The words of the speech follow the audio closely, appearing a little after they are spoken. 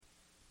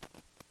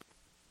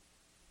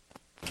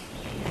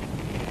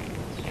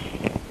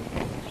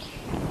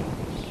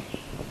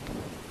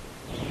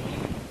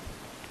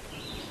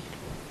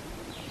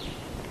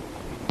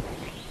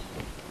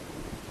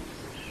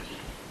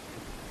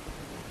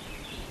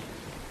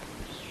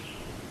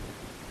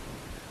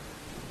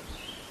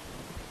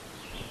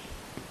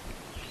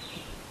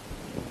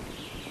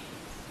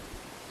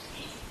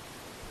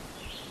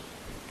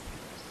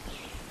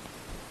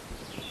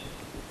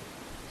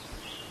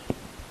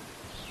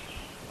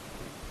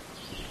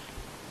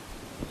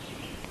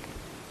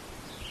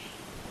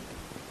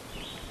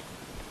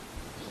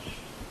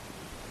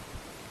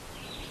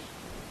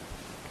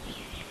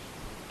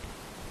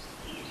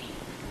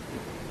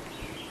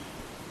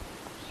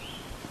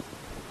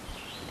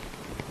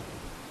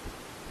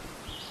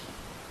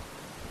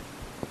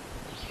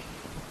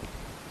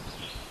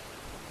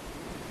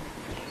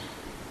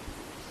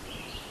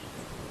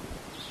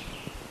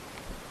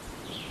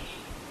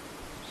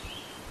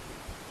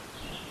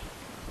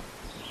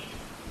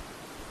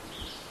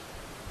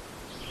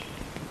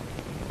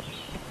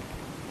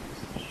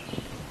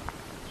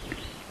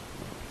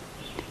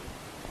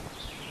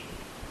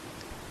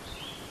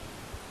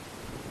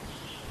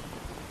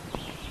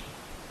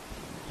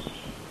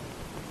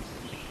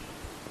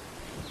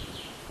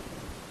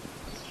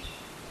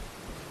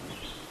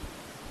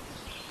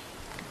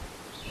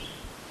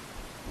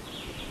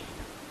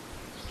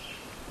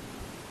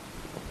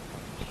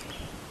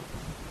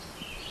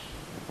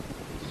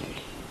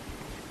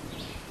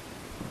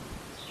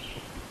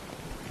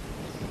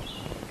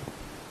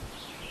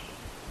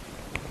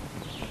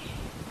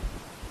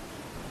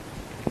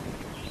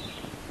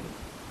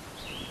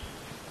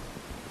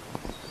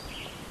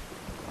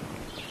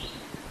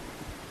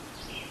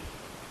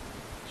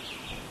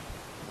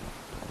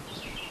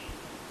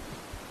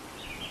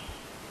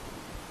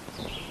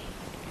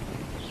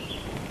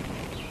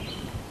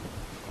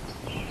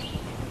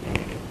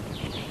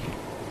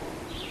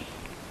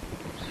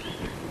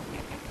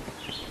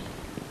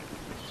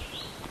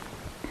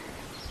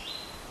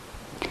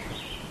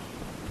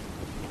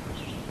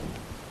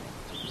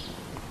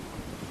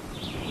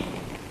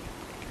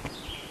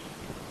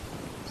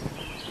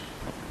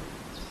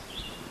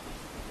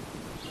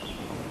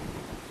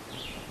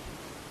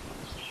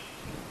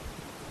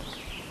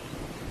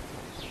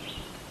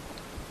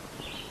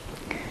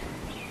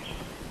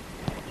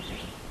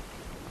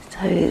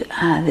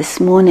This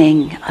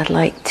morning I'd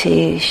like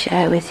to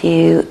share with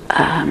you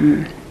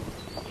a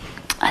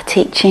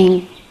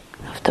teaching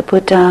of the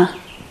Buddha,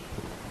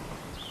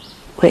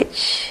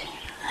 which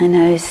I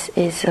know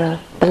is a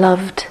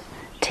beloved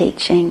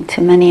teaching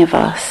to many of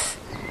us.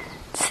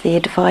 It's the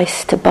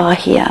advice to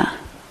Bahiya.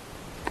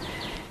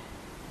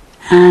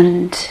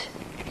 And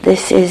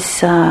this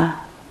is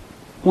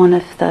one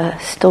of the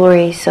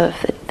stories of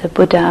the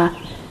Buddha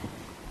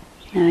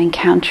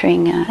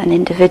encountering an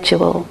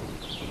individual.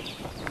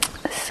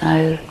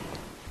 So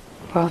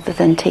rather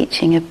than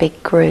teaching a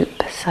big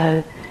group,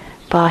 so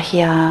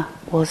Bahiya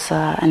was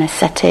an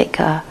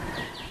ascetic, a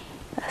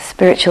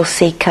spiritual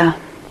seeker,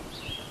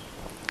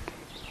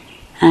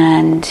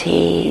 and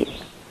he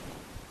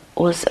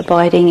was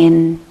abiding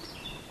in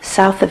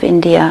south of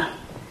India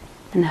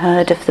and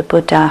heard of the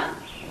Buddha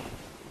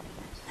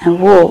and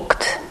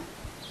walked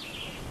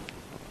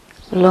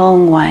a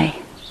long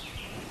way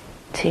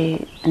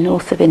to the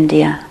north of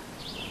India,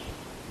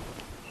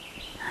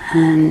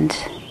 and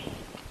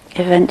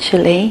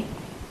eventually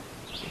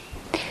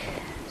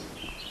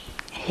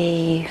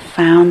he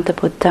found the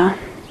Buddha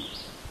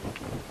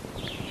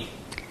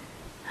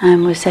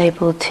and was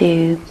able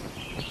to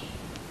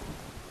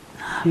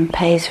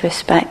pay his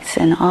respects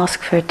and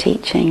ask for a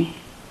teaching.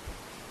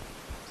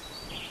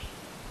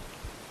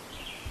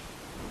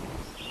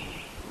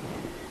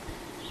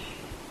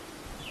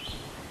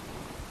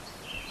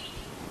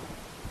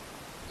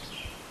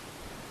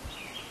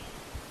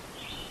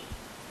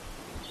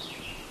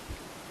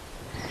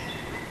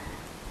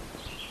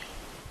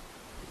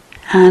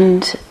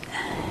 And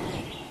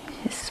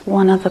just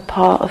one other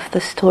part of the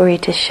story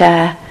to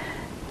share,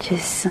 which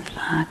is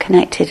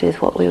connected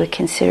with what we were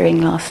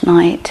considering last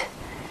night,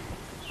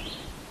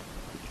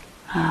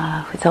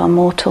 with our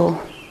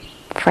mortal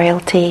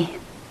frailty,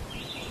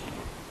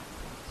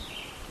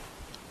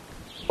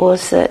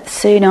 was that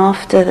soon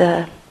after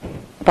the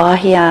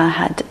Bahiya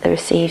had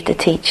received the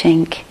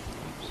teaching,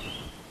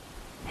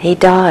 he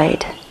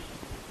died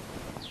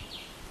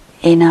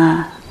in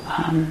a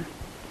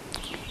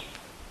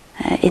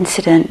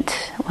incident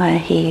where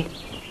he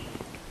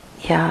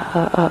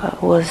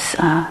was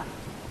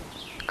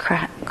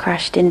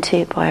crashed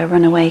into by a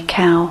runaway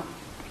cow.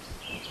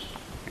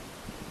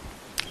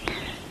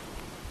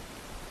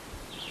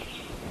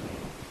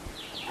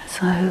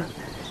 So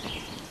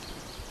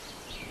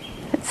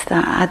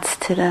that adds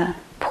to the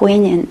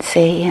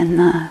poignancy and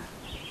the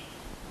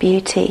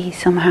beauty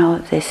somehow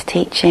of this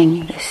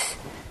teaching, this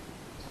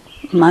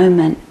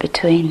moment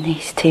between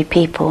these two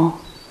people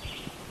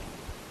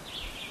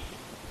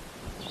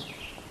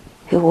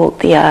who walk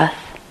the earth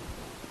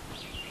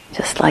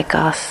just like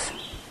us.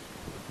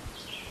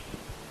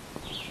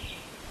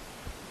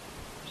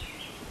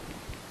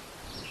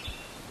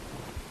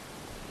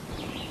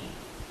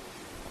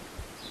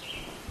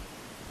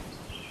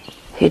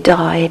 Who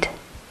died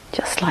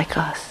just like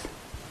us.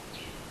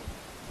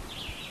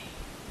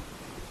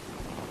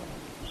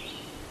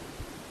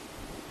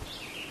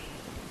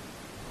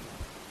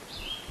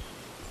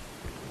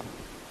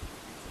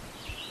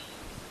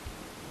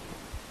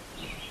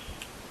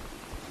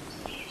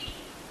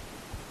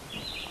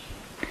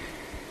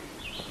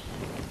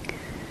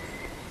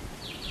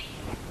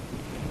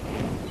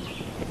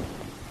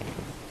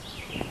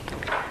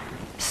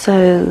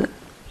 So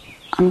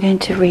I'm going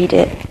to read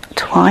it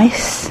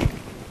twice,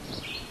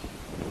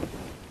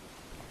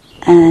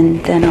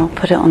 and then I'll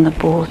put it on the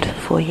board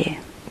for you.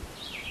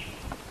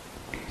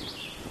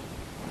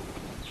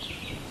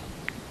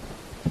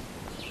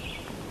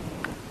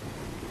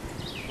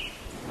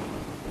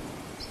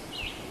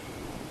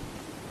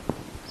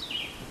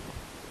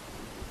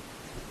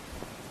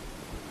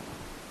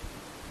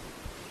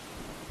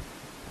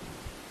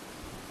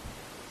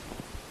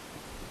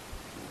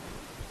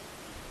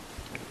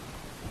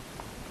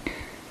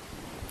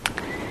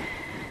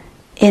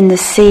 In the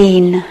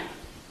scene,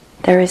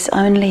 there is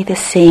only the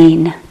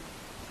scene.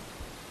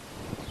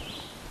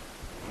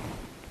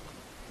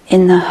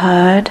 In the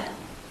herd,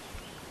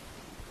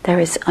 there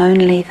is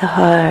only the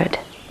herd.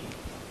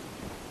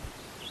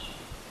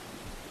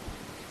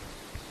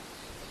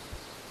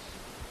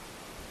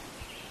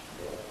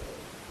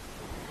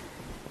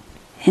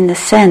 In the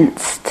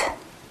sensed,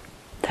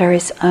 there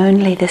is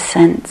only the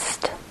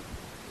sensed.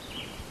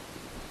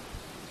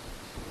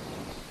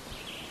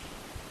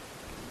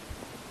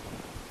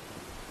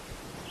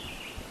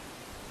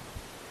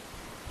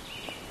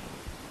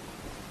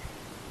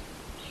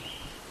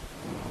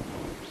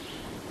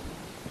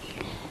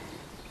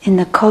 In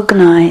the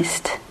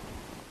cognized,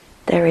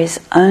 there is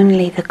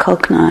only the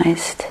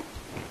cognized.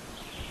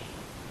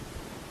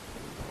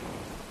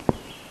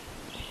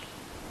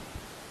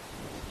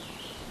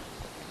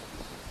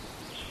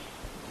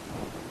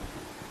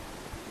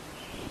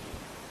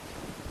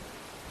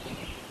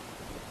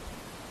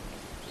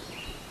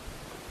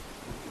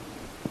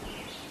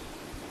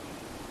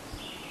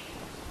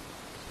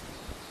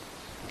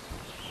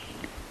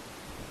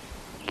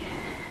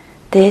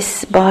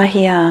 This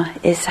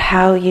Bahiya is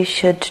how you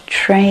should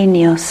train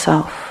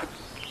yourself.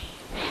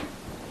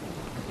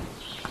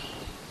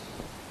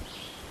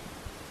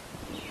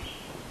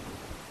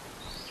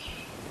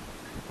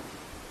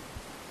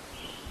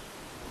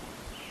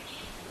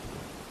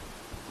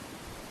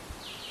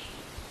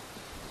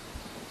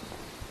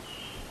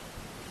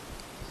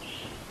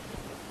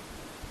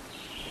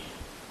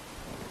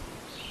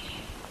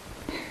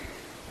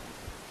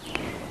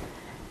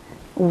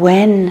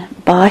 when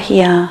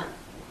Bahiya,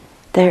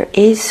 there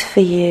is for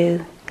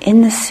you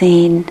in the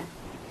seen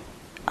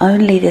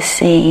only the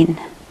seen,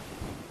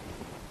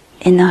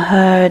 in the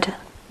heard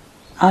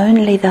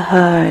only the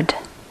heard,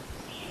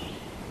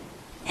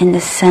 in the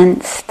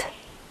sensed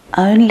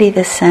only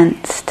the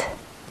sensed,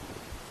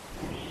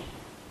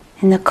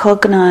 in the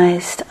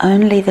cognized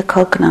only the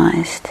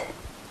cognized,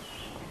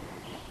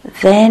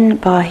 then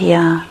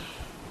Bahiya,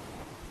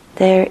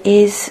 there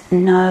is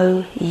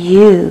no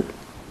you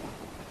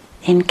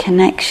in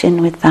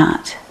connection with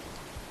that.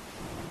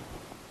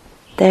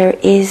 There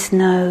is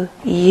no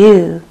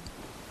you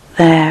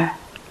there.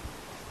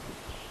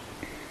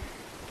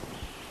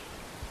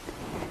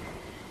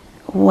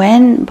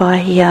 When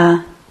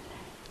Bahiya,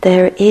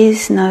 there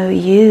is no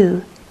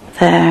you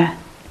there,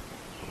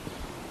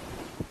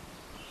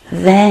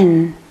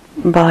 then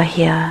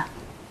Bahiya,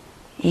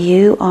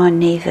 you are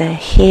neither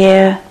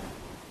here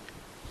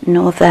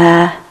nor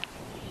there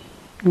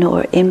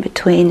nor in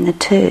between the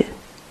two.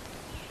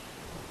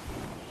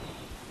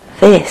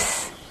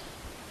 This,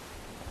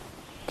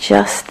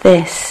 just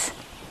this,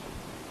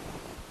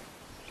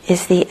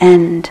 is the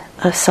end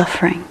of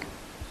suffering.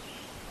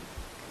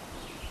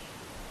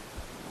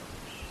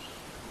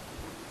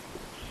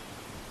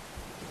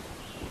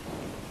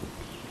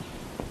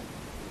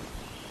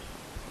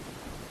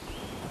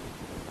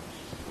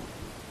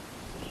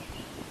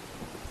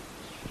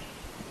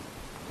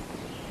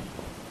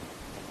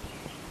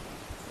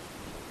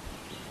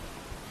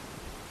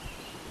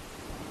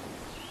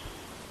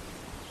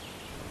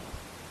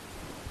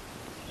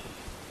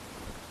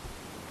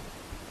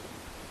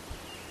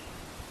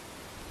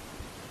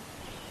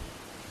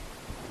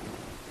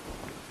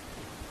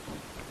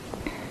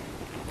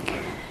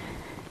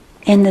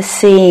 In the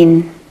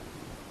seen,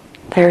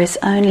 there is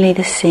only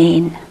the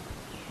seen.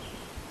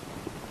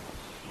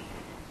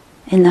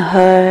 In the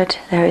heard,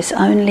 there is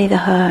only the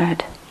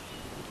heard.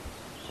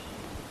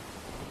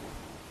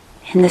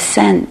 In the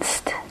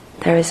sensed,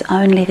 there is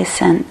only the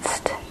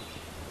sensed.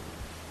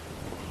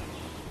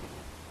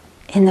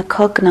 In the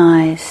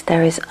cognized,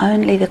 there is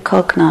only the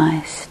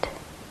cognized.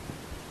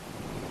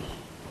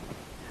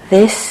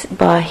 This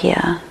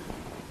Bahiya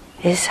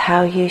is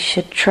how you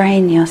should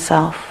train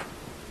yourself.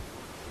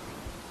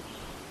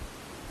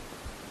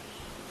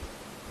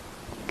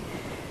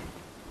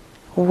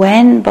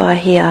 When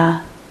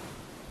Bahiya,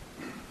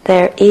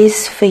 there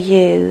is for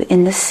you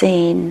in the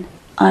seen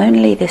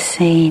only the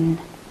seen,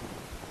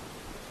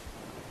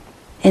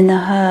 in the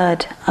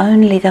heard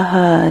only the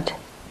heard,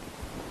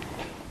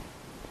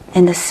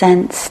 in the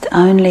sensed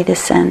only the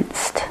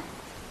sensed,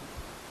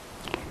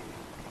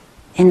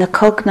 in the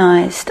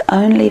cognized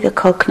only the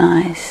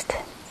cognized,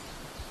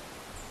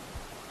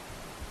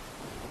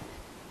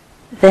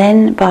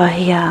 then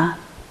Bahiya,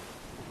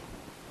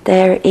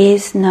 there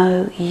is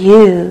no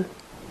you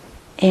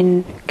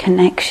in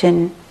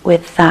connection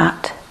with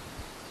that.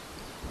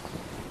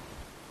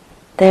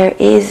 There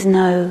is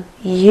no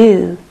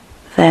you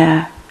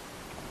there.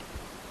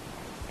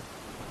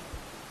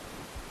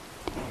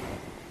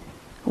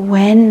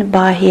 When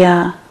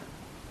Bahiya,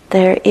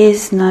 there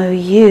is no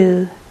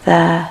you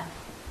there,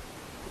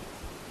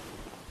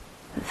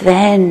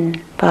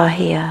 then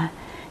Bahiya,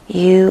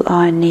 you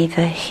are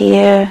neither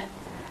here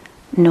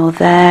nor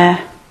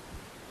there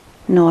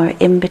nor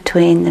in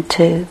between the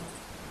two.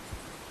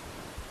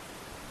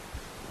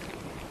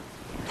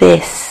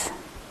 This,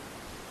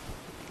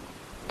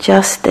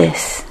 just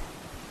this,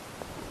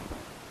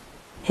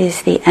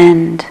 is the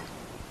end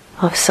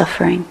of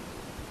suffering.